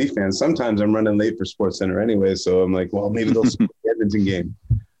Leaf fans. Sometimes I'm running late for SportsCenter anyway, so I'm like, well, maybe they'll score the Edmonton game.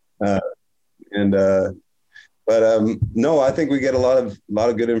 No, I think we get a lot of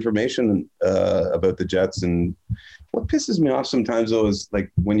good information about the Jets. And what pisses me off sometimes though is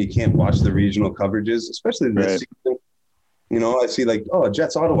like when you can't watch the regional coverages, especially this season. I see like, oh,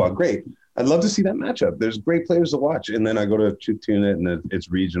 Jets Ottawa, great. I'd love to see that matchup. There's great players to watch, and then I go to tune it, and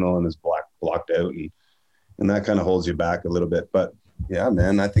it's regional and it's blocked out, and that kind of holds you back a little bit. But yeah,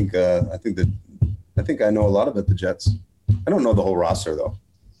 man, I think that I think I know a lot about the Jets. I don't know the whole roster though.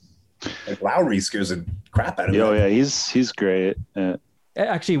 Like Lowry scares the crap out of me. Oh yeah, he's great.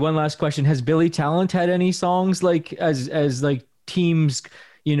 Actually, one last question: has Billy Talent had any songs like as like teams,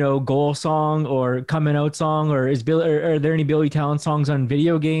 goal song or coming out song, or are there any Billy Talent songs on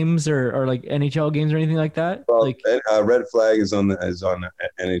video games or like NHL games or anything like that? Well, like Red Flag is on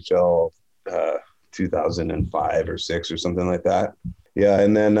NHL 2005 or 6 or something like that. Yeah,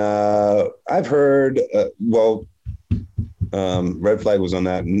 and then I've heard Red Flag was on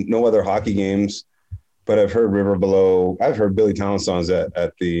that. No other hockey games, but I've heard River Below. I've heard Billy Talent songs at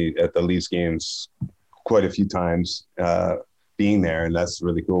the Leafs games quite a few times. Being there, and that's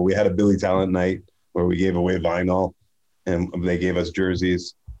really cool. We had a Billy Talent night where we gave away vinyl, and they gave us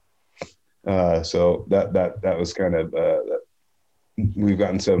jerseys. So that was kind of we've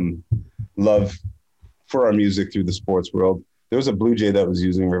gotten some love for our music through the sports world. There was a Blue Jay that was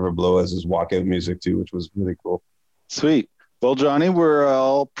using River Below as his walkout music too, which was really cool. Sweet. Well, Johnny, we're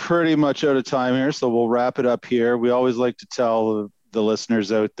all pretty much out of time here, so we'll wrap it up here. We always like to tell the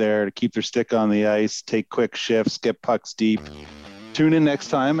listeners out there to keep their stick on the ice, take quick shifts, get pucks deep. Tune in next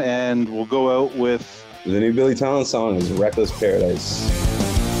time, and we'll go out with the new Billy Talent song is Reckless Paradise.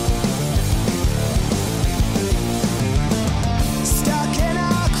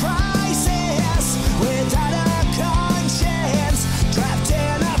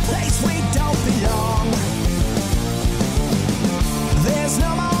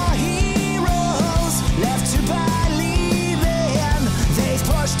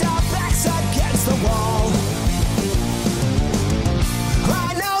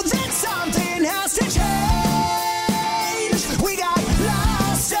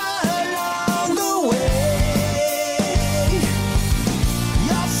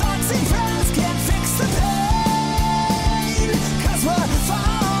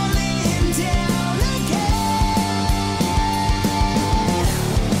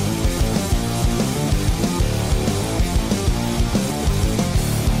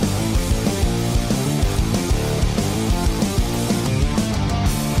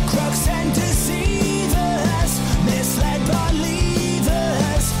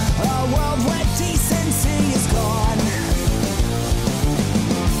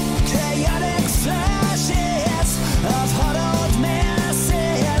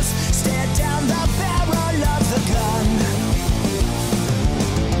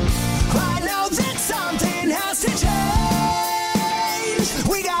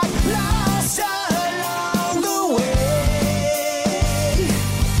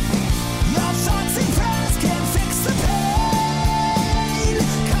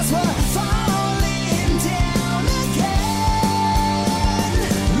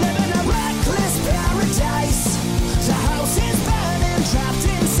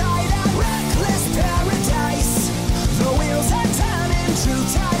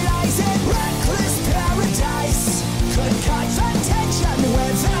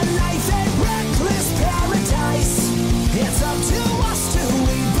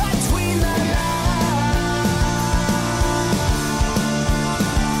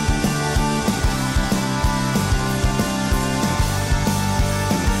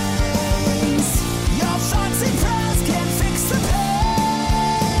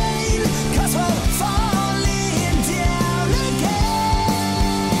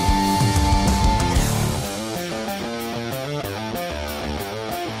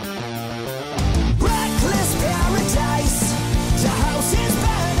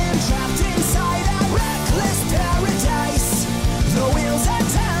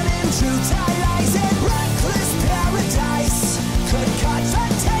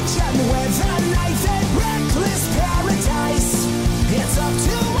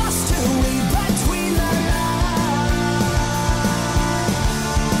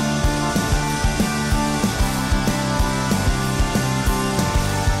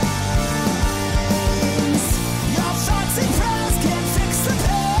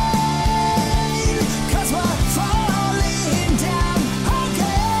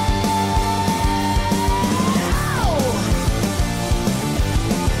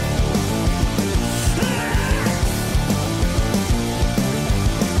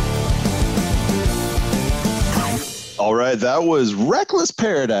 All right, that was Reckless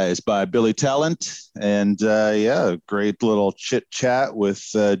Paradise by Billy Talent. And great little chit chat with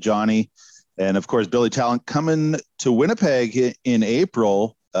Johnny. And of course, Billy Talent coming to Winnipeg in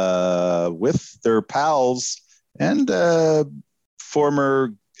April with their pals and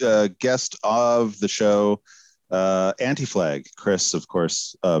former guest of the show, Anti-Flag. Chris, of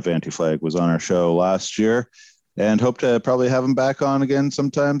course, of Anti-Flag was on our show last year and hope to probably have him back on again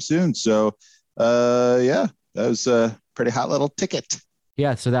sometime soon. So Yeah, that was a pretty hot little ticket.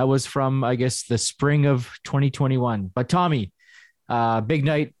 Yeah, so that was from, I guess, the spring of 2021. But Tommy, big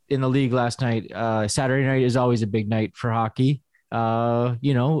night in the league last night. Saturday night is always a big night for hockey.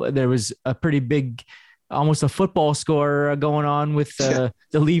 There was a pretty big, almost a football score going on with the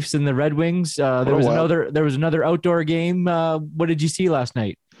Leafs and the Red Wings. There was another outdoor game. What did you see last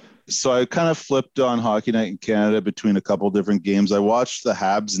night? So I kind of flipped on Hockey Night in Canada between a couple different games. I watched the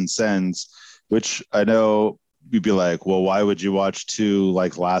Habs and Sens, which I know you'd be like, well, why would you watch two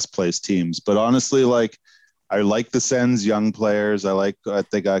like last place teams? But honestly, like I like the Sens young players. I like what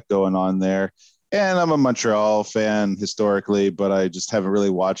they got going on there. And I'm a Montreal fan historically, but I just haven't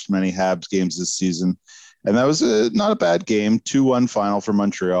really watched many Habs games this season. And that was not a bad game, 2-1 final for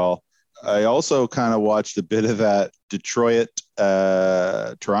Montreal. I also kind of watched a bit of that Detroit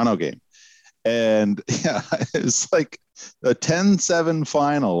Toronto game. And yeah, it's like a 10-7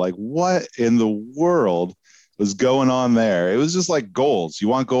 final. Like what in the world was going on there? It was just like goals. You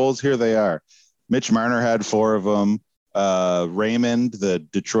want goals? Here they are. Mitch Marner had 4 of them. Raymond, the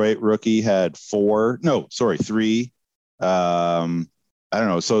Detroit rookie, had 3. I don't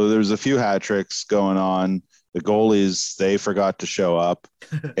know. So there's a few hat tricks going on. The goalies, they forgot to show up.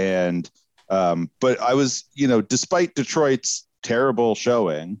 And, but I was, despite Detroit's terrible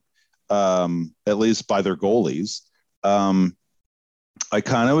showing, at least by their goalies, I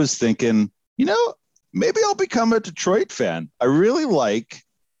kind of was thinking, maybe I'll become a Detroit fan. I really like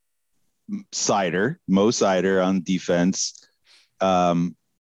Mo Seider on defense. I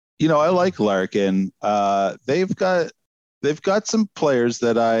like Larkin. They've got some players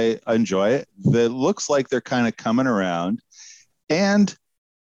that I enjoy that looks like they're kind of coming around, and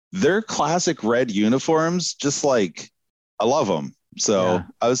their classic red uniforms, just like I love them. So yeah.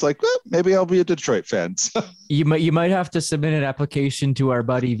 I was like, well, maybe I'll be a Detroit fan. You might have to submit an application to our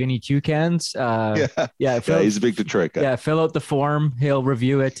buddy Vinny Toucans. He's a big Detroit guy. Yeah, fill out the form. He'll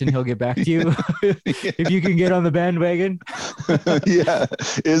review it and he'll get back to you if you can get on the bandwagon. Yeah,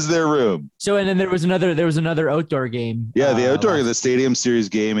 is there room? So and then there was another outdoor game. Yeah, the Stadium Series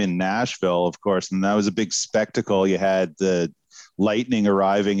game in Nashville, of course, and that was a big spectacle. You had the Lightning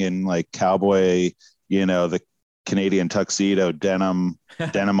arriving in like cowboy, the Canadian tuxedo, denim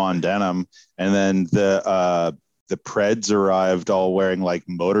on denim, and then the Preds arrived all wearing like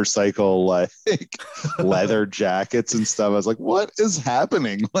motorcycle like leather jackets and stuff. I was like, what is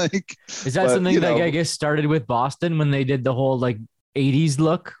happening? Like, is that something that I guess started with Boston when they did the whole like 80s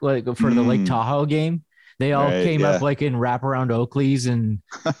look like for the Lake Tahoe game? They all came up like in wraparound Oakleys and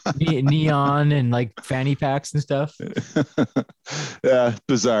neon and like fanny packs and stuff. Yeah,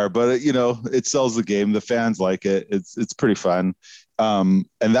 bizarre, but it sells the game. The fans like it. It's pretty fun. And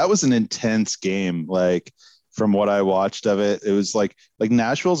that was an intense game. Like from what I watched of it, it was like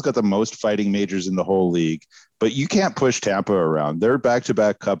Nashville's got the most fighting majors in the whole league, but you can't push Tampa around. They're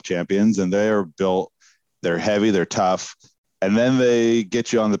back-to-back Cup champions, and they are built. They're heavy. They're tough. And then they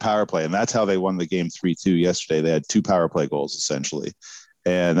get you on the power play. And that's how they won the game 3-2 yesterday. They had 2 power play goals, essentially.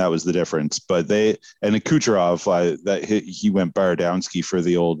 And that was the difference. But Kucherov, he went Baradomsky for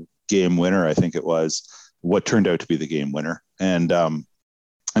the old game winner, I think it was, what turned out to be the game winner. And,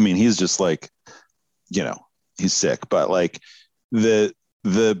 he's just like, he's sick. But like the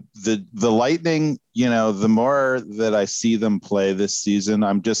Lightning, the more that I see them play this season,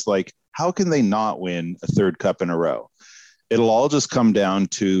 I'm just like, how can they not win a 3rd cup in a row? It'll all just come down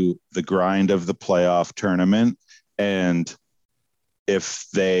to the grind of the playoff tournament. And if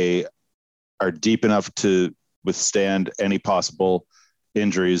they are deep enough to withstand any possible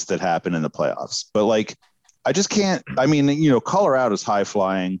injuries that happen in the playoffs. But like, I just can't, Colorado's high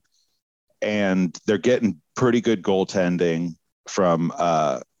flying and they're getting pretty good goaltending from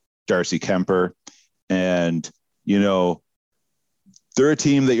Darcy Kemper. And, they're a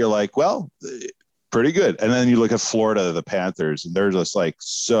team that you're like, well, pretty good. And then you look at Florida, the Panthers, and they're just like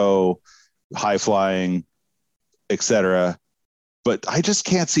so high flying, etc. But I just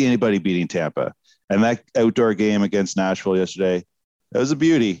can't see anybody beating Tampa. And that outdoor game against Nashville yesterday, that was a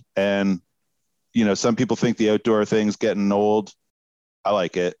beauty. And, some people think the outdoor thing's getting old. I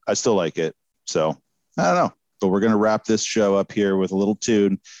like it. I still like it. So I don't know, but we're going to wrap this show up here with a little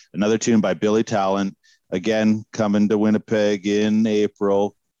tune, another tune by Billy Talent, again, coming to Winnipeg in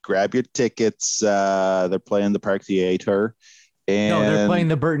April. Grab your tickets. They're playing the Parc Theatre. No, they're playing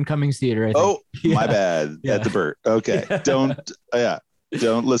the Burton Cummings Theater, I think. Oh, my bad. Yeah. At the Burt. Okay.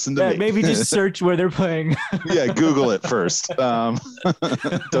 Don't listen to me. Maybe just search where they're playing. Yeah, Google it first. Don't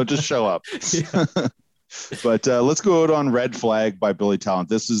just show up. But let's go out on Red Flag by Billy Talent.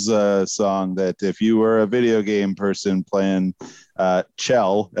 This is a song that if you were a video game person playing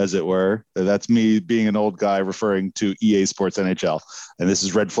Chell, as it were, that's me being an old guy referring to EA Sports NHL. And this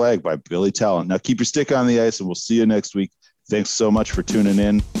is Red Flag by Billy Talent. Now keep your stick on the ice and we'll see you next week. Thanks so much for tuning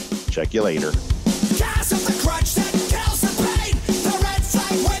in. Check you later. Cast of the crutch that kills the pain. The red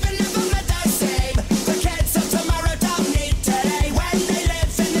flag waving never meant the same. The kids of tomorrow don't need today when they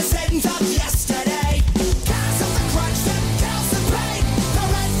live in the sins of yesterday. Cast of the crutch that kills the pain. The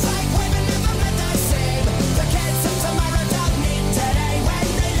red flag waving never meant the same. The kids of tomorrow don't need today when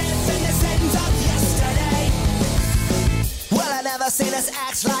they live in the sins of yesterday. Well, I never seen us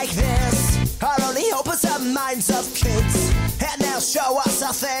act like this. Our only hope is the minds of kids. And they'll show us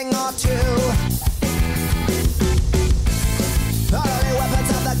a thing or two.